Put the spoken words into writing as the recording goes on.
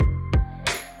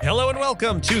Hello and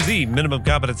welcome to the Minimum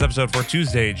Competence episode for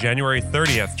Tuesday, January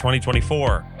 30th,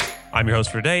 2024. I'm your host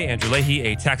for today, Andrew Leahy,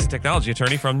 a tax and technology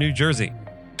attorney from New Jersey.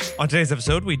 On today's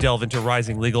episode, we delve into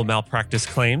rising legal malpractice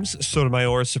claims,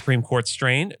 Sotomayor's Supreme Court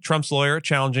strain, Trump's lawyer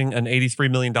challenging an $83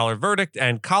 million verdict,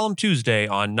 and Column Tuesday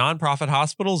on nonprofit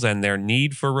hospitals and their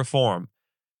need for reform.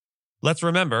 Let's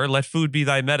remember, let food be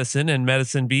thy medicine and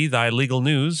medicine be thy legal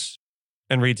news,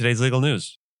 and read today's legal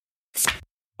news.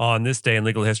 On this day in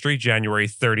legal history, January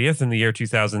 30th in the year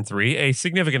 2003, a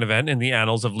significant event in the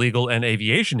annals of legal and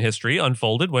aviation history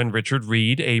unfolded when Richard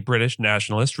Reid, a British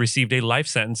nationalist, received a life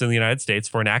sentence in the United States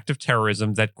for an act of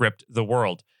terrorism that gripped the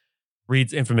world.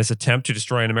 Reid's infamous attempt to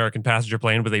destroy an American passenger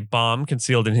plane with a bomb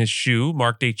concealed in his shoe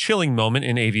marked a chilling moment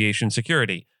in aviation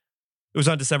security. It was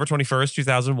on December 21st,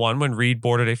 2001, when Reid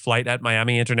boarded a flight at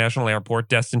Miami International Airport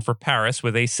destined for Paris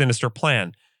with a sinister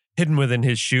plan. Hidden within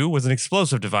his shoe was an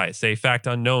explosive device, a fact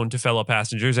unknown to fellow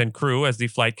passengers and crew as the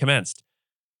flight commenced.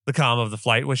 The calm of the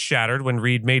flight was shattered when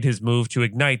Reid made his move to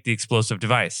ignite the explosive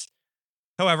device.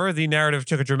 However, the narrative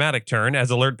took a dramatic turn as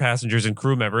alert passengers and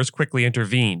crew members quickly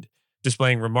intervened.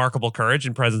 Displaying remarkable courage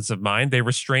and presence of mind, they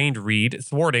restrained Reid,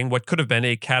 thwarting what could have been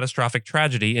a catastrophic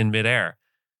tragedy in midair.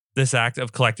 This act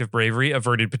of collective bravery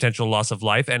averted potential loss of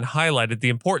life and highlighted the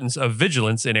importance of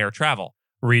vigilance in air travel.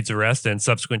 Reid's arrest and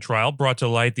subsequent trial brought to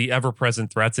light the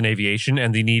ever-present threats in aviation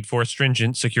and the need for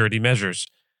stringent security measures.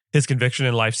 His conviction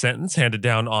and life sentence, handed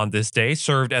down on this day,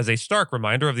 served as a stark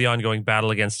reminder of the ongoing battle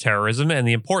against terrorism and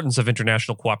the importance of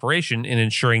international cooperation in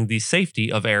ensuring the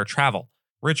safety of air travel.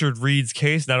 Richard Reid's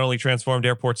case not only transformed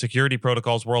airport security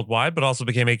protocols worldwide, but also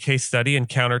became a case study in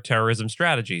counter-terrorism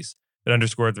strategies. It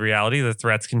underscored the reality that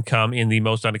threats can come in the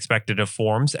most unexpected of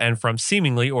forms and from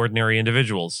seemingly ordinary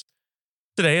individuals.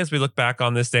 Today, as we look back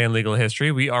on this day in legal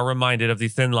history, we are reminded of the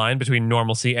thin line between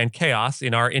normalcy and chaos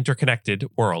in our interconnected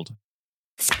world.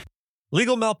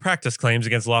 Legal malpractice claims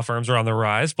against law firms are on the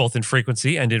rise, both in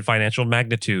frequency and in financial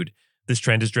magnitude. This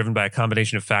trend is driven by a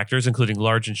combination of factors, including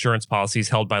large insurance policies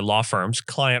held by law firms,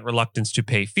 client reluctance to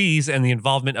pay fees, and the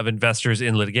involvement of investors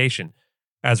in litigation.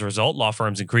 As a result, law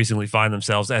firms increasingly find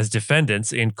themselves as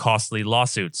defendants in costly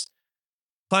lawsuits.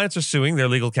 Clients are suing their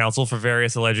legal counsel for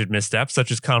various alleged missteps,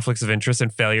 such as conflicts of interest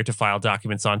and failure to file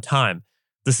documents on time.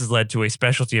 This has led to a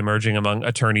specialty emerging among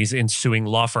attorneys in suing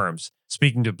law firms.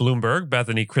 Speaking to Bloomberg,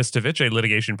 Bethany Kristovich, a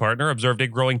litigation partner, observed a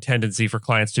growing tendency for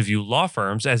clients to view law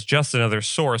firms as just another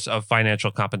source of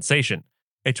financial compensation.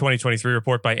 A 2023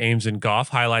 report by Ames Gough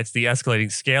highlights the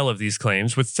escalating scale of these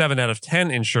claims, with 7 out of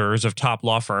 10 insurers of top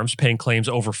law firms paying claims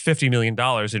over $50 million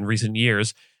in recent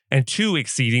years, and 2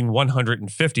 exceeding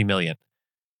 $150 million.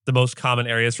 The most common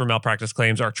areas for malpractice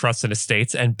claims are trusts and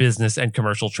estates and business and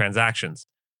commercial transactions.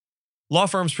 Law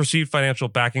firms' perceived financial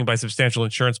backing by substantial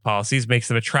insurance policies makes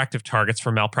them attractive targets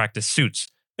for malpractice suits.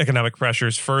 Economic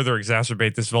pressures further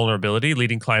exacerbate this vulnerability,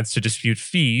 leading clients to dispute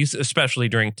fees, especially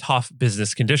during tough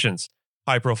business conditions.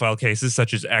 High-profile cases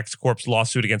such as X Corp's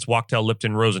lawsuit against Wachtell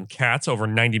Lipton Rosen Katz over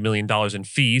 $90 million in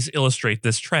fees illustrate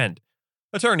this trend.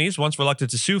 Attorneys, once reluctant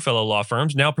to sue fellow law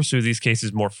firms, now pursue these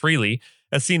cases more freely,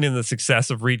 as seen in the success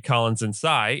of Reid Collins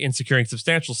Tsai in securing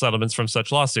substantial settlements from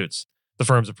such lawsuits. The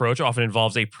firm's approach often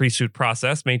involves a pre-suit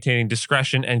process, maintaining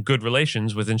discretion and good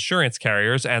relations with insurance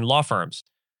carriers and law firms.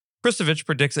 Kristovich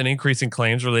predicts an increase in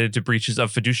claims related to breaches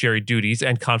of fiduciary duties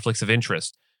and conflicts of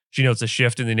interest. She notes a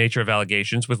shift in the nature of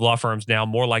allegations, with law firms now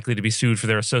more likely to be sued for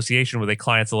their association with a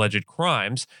client's alleged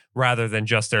crimes rather than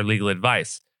just their legal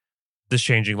advice. This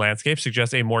changing landscape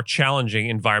suggests a more challenging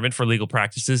environment for legal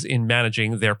practices in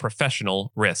managing their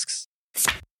professional risks.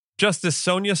 Justice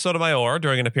Sonia Sotomayor,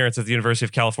 during an appearance at the University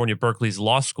of California, Berkeley's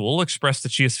law school, expressed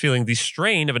that she is feeling the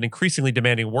strain of an increasingly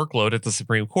demanding workload at the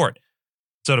Supreme Court.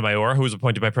 Sotomayor, who was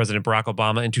appointed by President Barack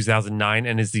Obama in 2009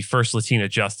 and is the first Latina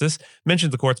justice,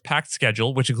 mentioned the court's packed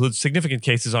schedule, which includes significant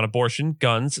cases on abortion,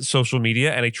 guns, social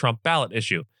media, and a Trump ballot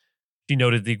issue. She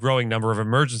noted the growing number of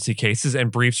emergency cases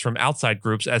and briefs from outside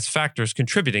groups as factors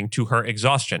contributing to her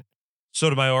exhaustion.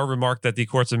 Sotomayor remarked that the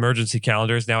court's emergency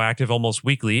calendar is now active almost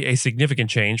weekly, a significant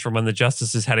change from when the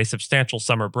justices had a substantial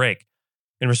summer break.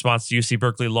 In response to UC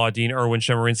Berkeley Law Dean Erwin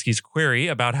Chemerinsky's query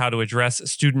about how to address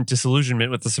student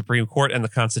disillusionment with the Supreme Court and the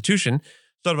Constitution,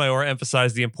 Sotomayor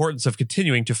emphasized the importance of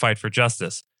continuing to fight for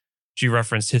justice. She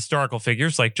referenced historical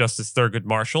figures like Justice Thurgood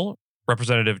Marshall,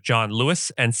 Representative John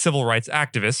Lewis, and civil rights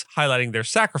activists, highlighting their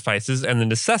sacrifices and the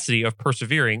necessity of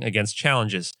persevering against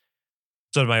challenges.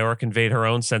 Sotomayor conveyed her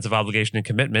own sense of obligation and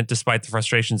commitment despite the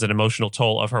frustrations and emotional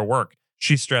toll of her work.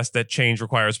 She stressed that change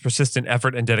requires persistent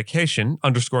effort and dedication,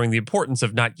 underscoring the importance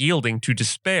of not yielding to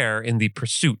despair in the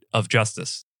pursuit of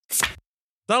justice.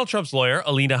 Donald Trump's lawyer,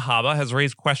 Alina Habba, has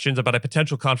raised questions about a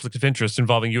potential conflict of interest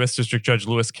involving U.S. District Judge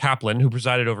Lewis Kaplan, who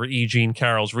presided over E. Jean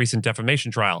Carroll's recent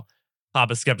defamation trial.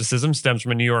 Habba's skepticism stems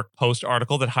from a New York Post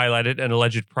article that highlighted an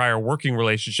alleged prior working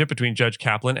relationship between Judge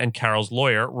Kaplan and Carroll's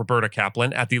lawyer, Roberta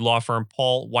Kaplan, at the law firm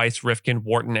Paul, Weiss, Rifkin,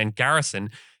 Wharton, and Garrison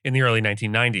in the early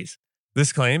 1990s.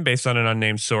 This claim, based on an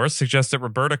unnamed source, suggests that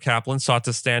Roberta Kaplan sought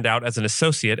to stand out as an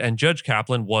associate and Judge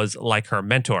Kaplan was like her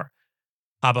mentor.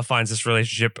 Habba finds this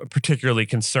relationship particularly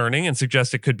concerning and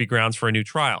suggests it could be grounds for a new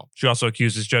trial. She also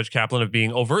accuses Judge Kaplan of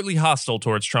being overtly hostile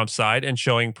towards Trump's side and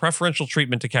showing preferential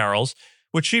treatment to Carroll's,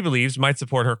 which she believes might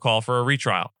support her call for a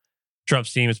retrial.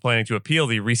 Trump's team is planning to appeal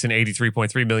the recent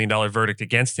 $83.3 million verdict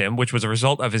against him, which was a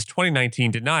result of his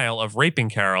 2019 denial of raping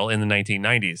Carroll in the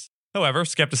 1990s. However,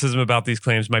 skepticism about these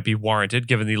claims might be warranted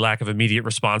given the lack of immediate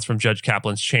response from Judge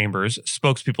Kaplan's chambers,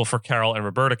 spokespeople for Carroll and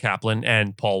Roberta Kaplan,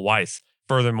 and Paul Weiss.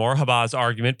 Furthermore, Habba's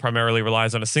argument primarily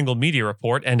relies on a single media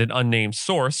report and an unnamed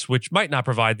source, which might not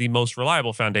provide the most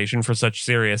reliable foundation for such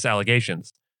serious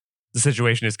allegations. The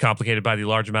situation is complicated by the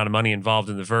large amount of money involved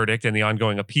in the verdict and the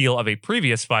ongoing appeal of a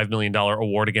previous $5 million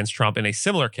award against Trump in a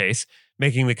similar case,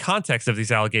 making the context of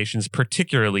these allegations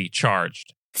particularly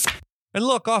charged. And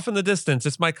look, off in the distance,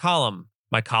 it's my column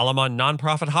on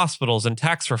nonprofit hospitals and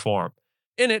tax reform.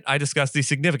 In it, I discuss the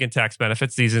significant tax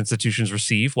benefits these institutions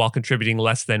receive while contributing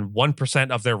less than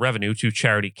 1% of their revenue to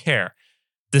charity care.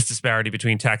 This disparity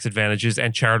between tax advantages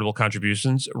and charitable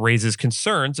contributions raises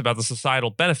concerns about the societal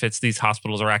benefits these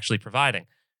hospitals are actually providing.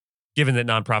 Given that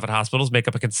nonprofit hospitals make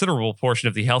up a considerable portion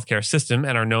of the healthcare system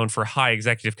and are known for high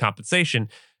executive compensation,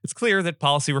 it's clear that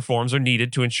policy reforms are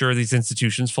needed to ensure these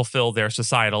institutions fulfill their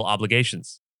societal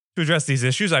obligations. To address these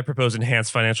issues, I propose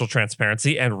enhanced financial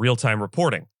transparency and real-time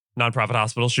reporting. Nonprofit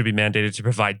hospitals should be mandated to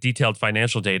provide detailed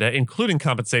financial data, including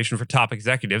compensation for top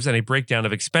executives and a breakdown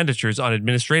of expenditures on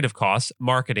administrative costs,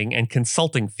 marketing, and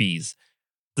consulting fees.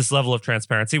 This level of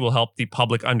transparency will help the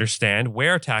public understand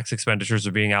where tax expenditures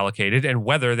are being allocated and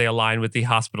whether they align with the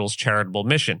hospital's charitable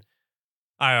mission.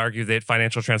 I argue that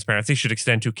financial transparency should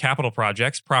extend to capital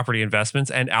projects, property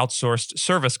investments, and outsourced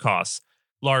service costs.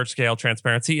 Large-scale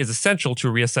transparency is essential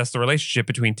to reassess the relationship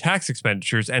between tax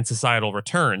expenditures and societal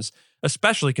returns,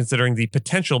 especially considering the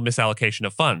potential misallocation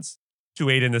of funds. To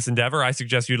aid in this endeavor, I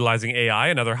suggest utilizing AI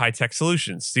and other high-tech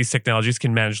solutions. These technologies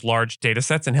can manage large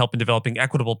datasets and help in developing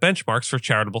equitable benchmarks for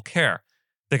charitable care.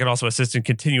 They can also assist in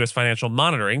continuous financial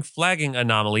monitoring, flagging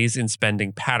anomalies in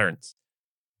spending patterns.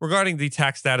 Regarding the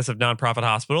tax status of nonprofit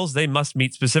hospitals, they must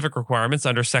meet specific requirements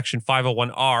under Section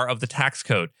 501R of the Tax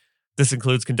Code. This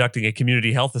includes conducting a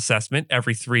community health assessment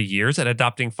every 3 years and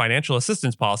adopting financial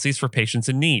assistance policies for patients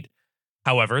in need.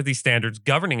 However, the standards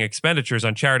governing expenditures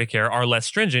on charity care are less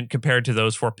stringent compared to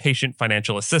those for patient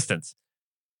financial assistance.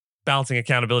 Balancing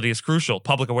accountability is crucial.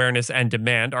 Public awareness and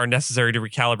demand are necessary to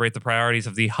recalibrate the priorities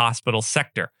of the hospital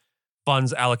sector.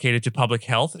 Funds allocated to public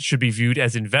health should be viewed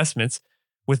as investments,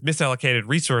 with misallocated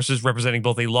resources representing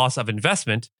both a loss of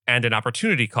investment and an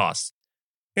opportunity cost.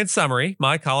 In summary,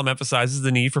 my column emphasizes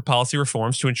the need for policy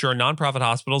reforms to ensure nonprofit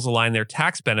hospitals align their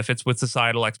tax benefits with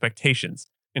societal expectations.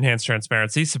 Enhanced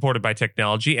transparency, supported by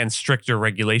technology, and stricter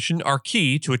regulation are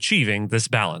key to achieving this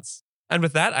balance. And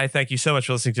with that, I thank you so much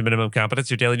for listening to Minimum Competence,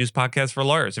 your daily news podcast for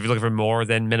lawyers. If you're looking for more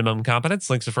than minimum competence,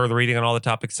 links to further reading on all the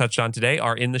topics touched on today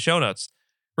are in the show notes.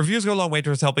 Reviews go a long way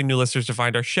towards helping new listeners to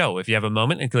find our show. If you have a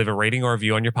moment and can leave a rating or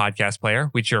review on your podcast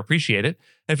player, we'd sure appreciate it.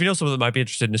 And if you know someone that might be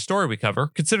interested in a story we cover,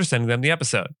 consider sending them the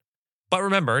episode. But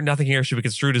remember, nothing here should be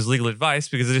construed as legal advice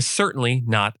because it is certainly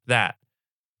not that.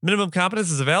 Minimum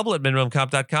Competence is available at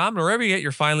minimumcomp.com or wherever you get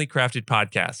your finely crafted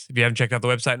podcasts. If you haven't checked out the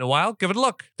website in a while, give it a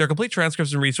look. There are complete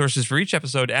transcripts and resources for each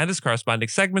episode and its corresponding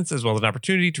segments, as well as an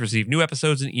opportunity to receive new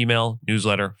episodes in email,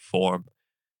 newsletter, form.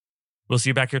 We'll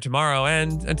see you back here tomorrow,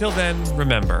 and until then,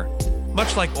 remember,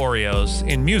 much like Oreos,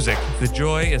 in music, the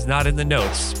joy is not in the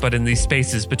notes, but in the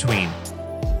spaces between.